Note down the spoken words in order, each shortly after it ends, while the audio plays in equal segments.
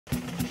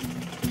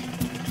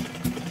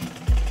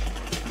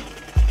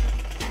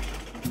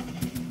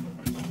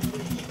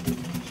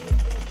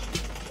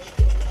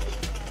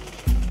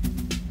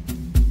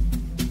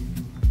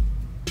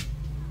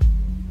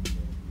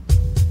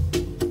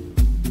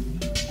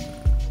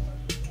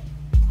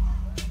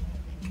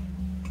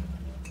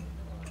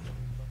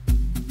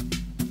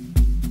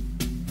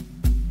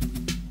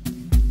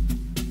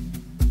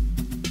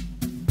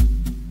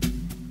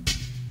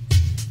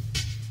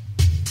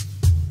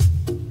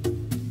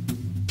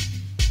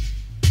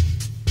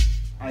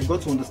I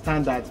got to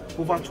understand that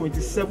over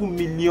 27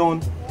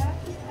 million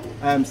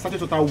sachet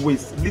water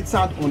waste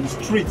littered on the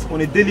streets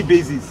on a daily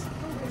basis.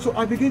 So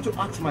I began to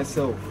ask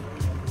myself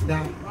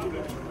that,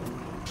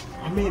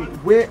 I mean,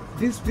 where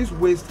this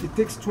waste, it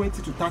takes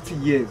 20 to 30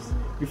 years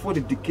before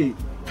they decay,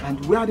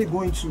 and where are they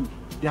going to?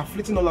 They are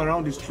flitting all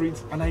around the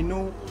streets, and I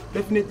know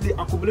definitely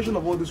accumulation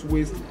of all this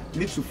waste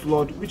leads to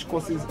flood, which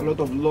causes a lot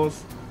of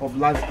loss of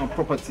lives and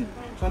property.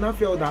 So I now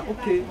feel that,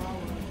 okay,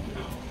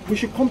 we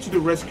should come to the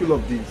rescue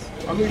of this.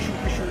 I mean,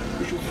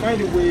 we should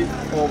find a way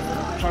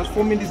of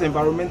transforming this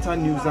environmental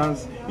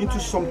nuisance into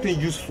something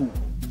useful.